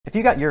If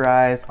you got your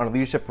eyes on a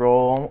leadership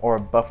role or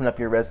buffing up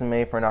your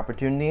resume for an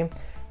opportunity,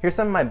 here's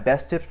some of my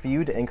best tips for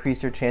you to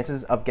increase your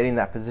chances of getting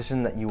that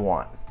position that you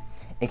want.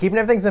 And keeping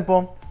everything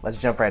simple, let's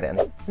jump right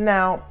in.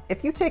 Now,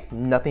 if you take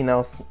nothing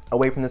else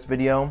away from this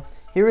video,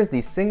 here is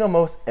the single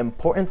most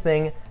important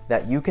thing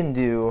that you can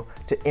do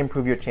to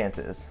improve your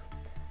chances.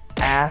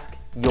 Ask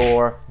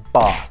your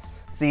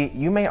boss. See,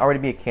 you may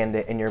already be a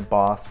candidate in your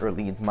boss or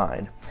lead's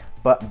mind,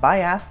 but by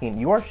asking,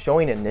 you are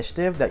showing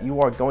initiative that you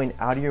are going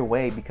out of your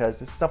way because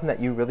this is something that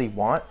you really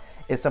want,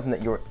 is something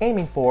that you're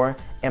aiming for,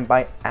 and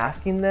by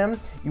asking them,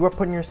 you are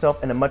putting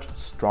yourself in a much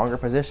stronger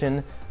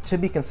position to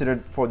be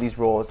considered for these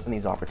roles and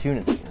these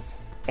opportunities.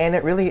 And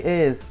it really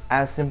is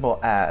as simple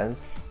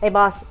as, hey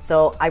boss,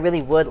 so I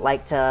really would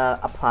like to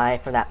apply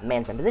for that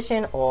management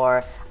position,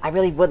 or I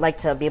really would like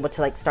to be able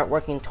to start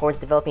working towards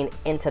developing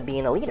into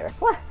being a leader.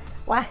 What?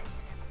 Why?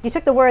 You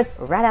took the words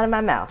right out of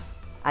my mouth.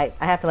 I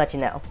have to let you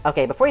know.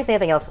 Okay, before you say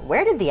anything else,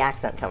 where did the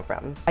accent come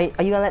from? Are you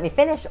gonna let me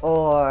finish,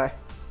 or?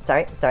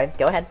 Sorry,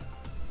 go ahead.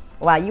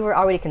 Wow, you were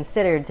already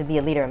considered to be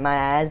a leader in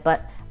my eyes,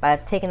 but by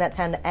taking that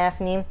time to ask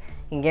me, you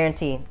can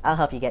guarantee I'll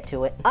help you get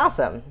to it.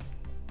 Awesome.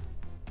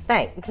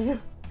 Thanks.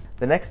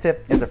 the next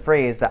tip is a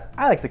phrase that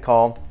I like to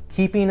call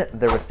keeping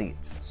the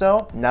receipts.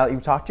 So now that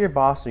you've talked to your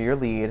boss or your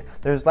lead,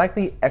 there's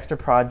likely extra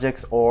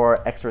projects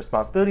or extra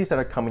responsibilities that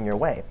are coming your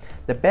way.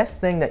 The best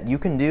thing that you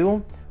can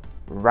do,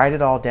 write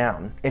it all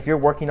down. If you're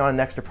working on an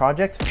extra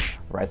project,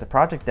 write the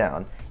project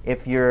down.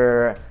 If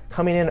you're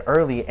coming in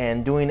early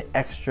and doing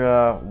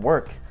extra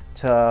work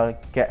to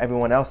get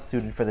everyone else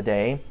suited for the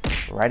day,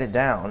 write it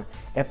down.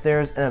 If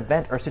there's an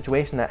event or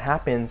situation that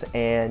happens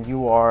and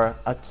you are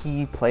a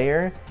key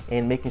player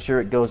in making sure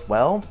it goes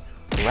well,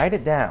 write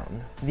it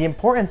down. The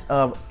importance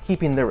of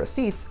keeping the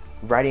receipts,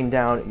 writing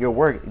down your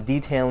work,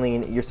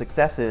 detailing your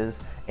successes,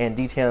 and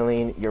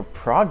detailing your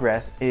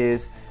progress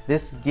is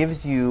this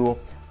gives you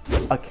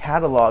a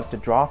catalog to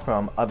draw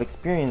from of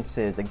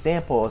experiences,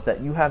 examples that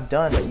you have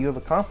done, that you have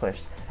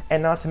accomplished.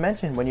 And not to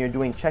mention, when you're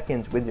doing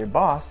check-ins with your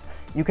boss,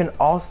 you can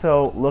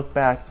also look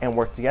back and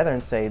work together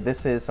and say,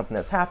 this is something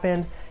that's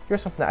happened,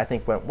 here's something that I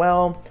think went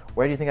well,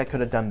 where do you think I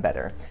could have done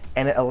better?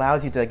 And it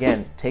allows you to,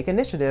 again, take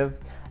initiative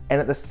and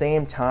at the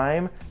same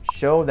time,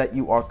 show that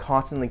you are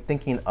constantly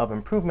thinking of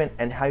improvement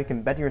and how you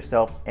can better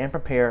yourself and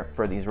prepare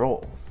for these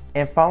roles.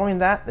 And following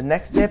that, the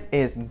next tip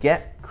is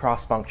get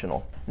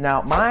cross-functional.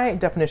 Now, my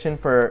definition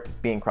for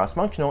being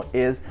cross-functional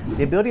is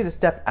the ability to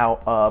step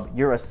out of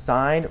your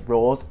assigned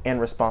roles and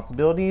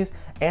responsibilities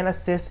and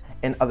assist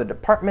in other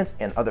departments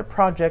and other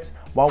projects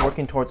while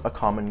working towards a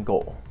common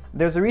goal.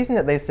 There's a reason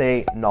that they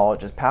say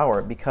knowledge is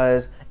power,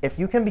 because if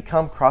you can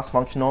become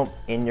cross-functional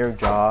in your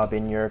job,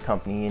 in your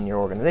company, in your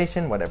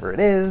organization, whatever it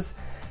is,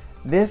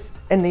 this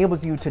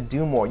enables you to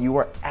do more. You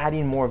are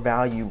adding more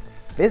value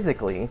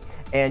physically,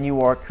 and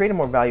you are creating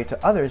more value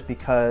to others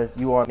because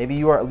maybe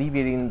you are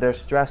alleviating their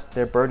stress,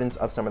 their burdens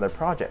of some of their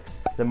projects.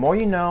 The more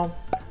you know,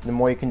 the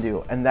more you can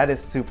do, and that is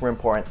super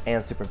important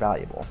and super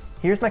valuable.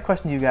 Here's my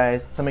question to you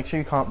guys, so make sure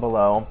you comment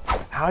below.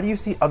 How do you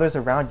see others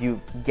around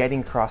you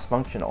getting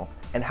cross-functional?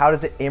 And how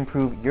does it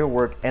improve your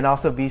work? And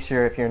also be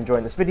sure, if you're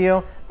enjoying this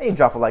video, that you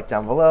drop a like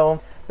down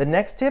below. The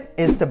next tip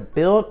is to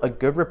build a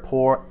good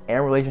rapport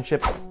and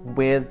relationship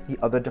with the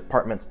other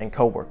departments and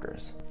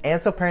coworkers. And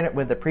so pairing it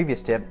with the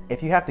previous tip,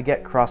 if you have to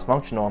get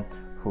cross-functional,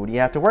 who do you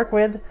have to work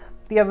with?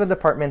 The other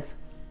departments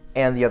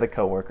and the other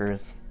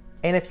coworkers.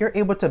 And if you're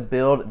able to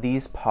build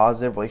these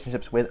positive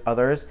relationships with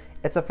others,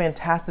 it's a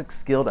fantastic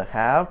skill to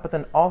have, but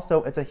then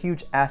also it's a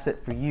huge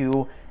asset for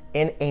you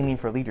in aiming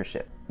for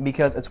leadership,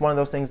 because it's one of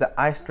those things that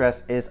I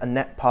stress is a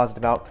net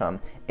positive outcome.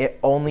 It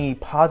only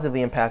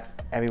positively impacts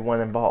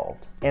everyone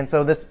involved. And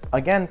so this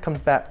again comes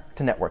back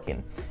to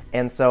networking.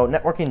 And so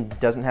networking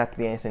doesn't have to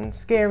be anything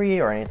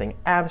scary or anything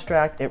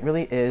abstract. It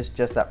really is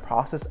just that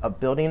process of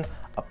building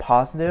a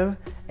positive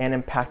and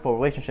impactful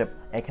relationship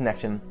and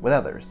connection with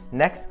others.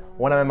 Next,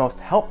 one of my most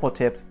helpful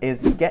tips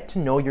is get to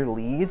know your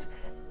leads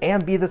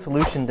and be the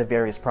solution to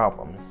various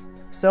problems.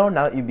 So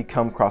now that you've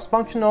become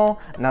cross-functional,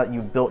 now that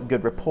you've built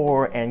good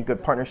rapport and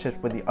good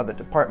partnerships with the other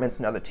departments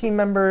and other team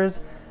members,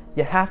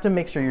 you have to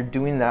make sure you're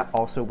doing that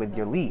also with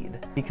your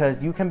lead,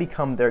 because you can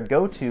become their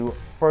go-to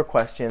for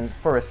questions,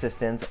 for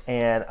assistance,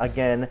 and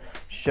again,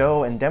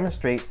 show and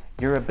demonstrate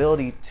your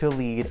ability to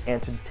lead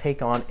and to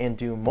take on and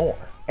do more.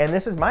 And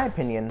this is my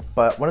opinion,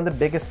 but one of the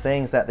biggest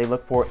things that they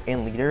look for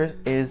in leaders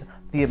is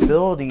the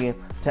ability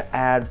to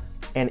add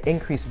and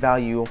increase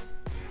value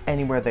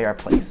anywhere they are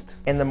placed.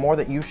 And the more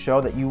that you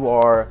show that you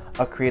are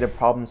a creative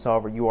problem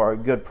solver, you are a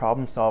good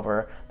problem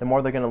solver, the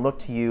more they're going to look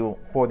to you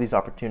for these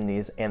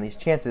opportunities and these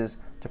chances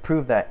to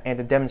prove that and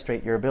to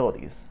demonstrate your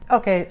abilities.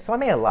 Okay, so I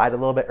may have lied a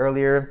little bit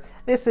earlier.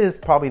 This is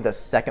probably the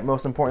second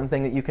most important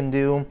thing that you can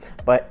do,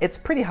 but it's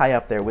pretty high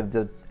up there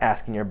with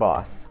asking your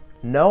boss.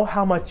 Know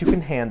how much you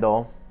can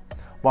handle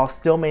while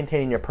still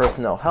maintaining your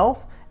personnel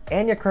health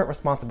and your current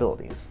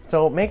responsibilities.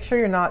 So make sure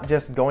you're not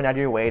just going out of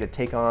your way to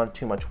take on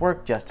too much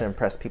work just to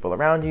impress people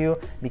around you,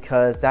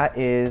 because that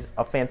is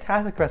a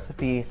fantastic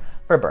recipe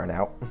for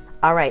burnout.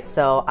 All right,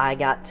 so I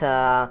got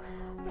to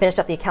finished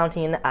up the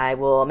accounting. I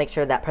will make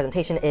sure that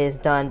presentation is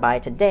done by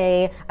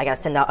today. I gotta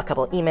send out a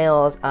couple of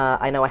emails.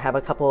 I know I have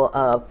a couple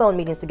of phone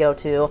meetings to go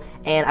to,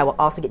 and I will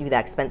also get you that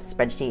expense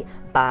spreadsheet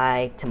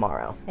by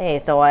tomorrow. Hey,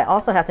 so I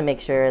also have to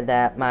make sure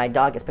that my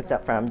dog gets picked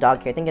up from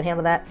dog care. Think you can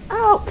handle that?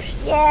 Oh,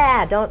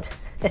 yeah, don't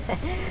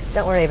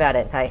worry about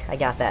it. I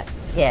got that.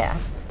 Yeah.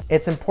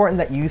 It's important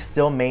that you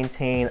still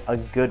maintain a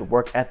good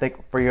work ethic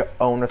for your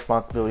own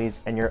responsibilities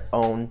and your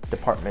own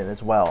department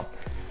as well.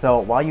 So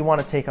while you want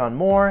to take on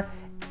more,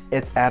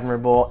 it's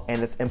admirable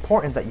and it's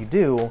important that you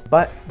do,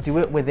 but do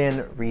it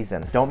within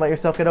reason. Don't let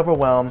yourself get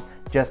overwhelmed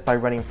just by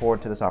running forward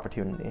to this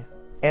opportunity.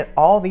 And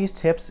all these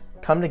tips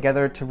come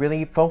together to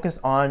really focus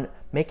on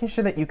making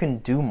sure that you can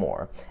do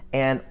more.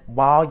 And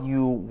while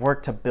you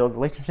work to build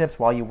relationships,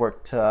 while you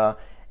work to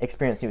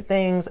experience new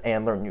things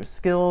and learn new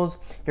skills,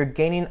 you're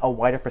gaining a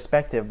wider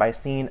perspective by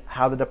seeing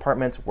how the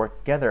departments work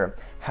together,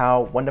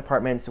 how one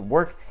department's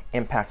work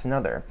impacts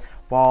another,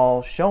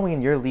 while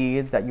showing your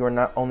lead that you are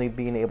not only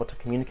being able to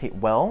communicate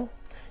well,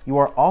 you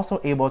are also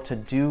able to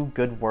do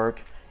good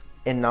work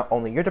in not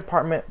only your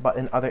department, but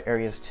in other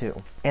areas too.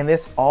 And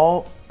this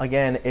all,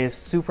 again, is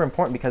super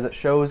important because it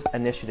shows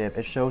initiative.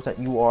 It shows that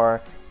you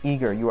are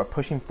eager, you are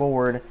pushing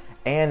forward,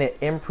 and it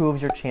improves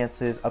your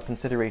chances of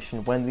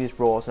consideration when these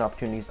roles and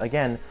opportunities,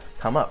 again,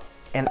 come up.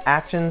 And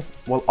actions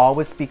will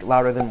always speak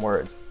louder than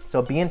words.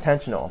 So be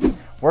intentional.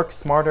 Work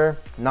smarter,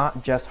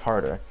 not just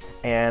harder.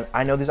 And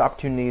I know these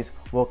opportunities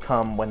will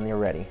come when you're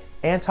ready.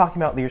 And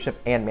talking about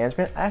leadership and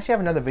management, I actually have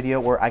another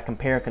video where I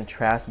compare and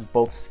contrast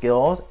both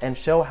skills and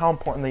show how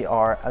important they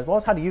are, as well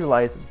as how to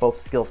utilize both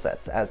skill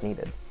sets as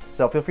needed.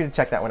 So feel free to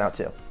check that one out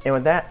too. And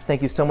with that,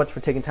 thank you so much for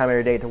taking time out of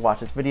your day to watch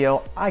this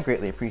video. I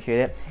greatly appreciate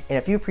it. And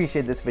if you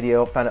appreciated this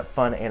video, found it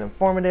fun and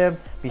informative,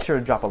 be sure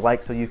to drop a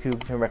like so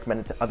YouTube can recommend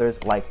it to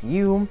others like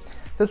you.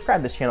 Subscribe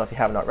to this channel if you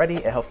haven't already.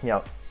 It helps me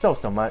out so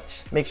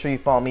much. Make sure you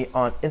follow me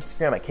on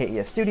Instagram at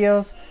KES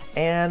Studios.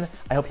 And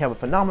I hope you have a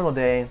phenomenal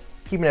day,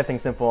 keeping everything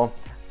simple.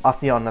 I'll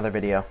see you on another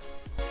video.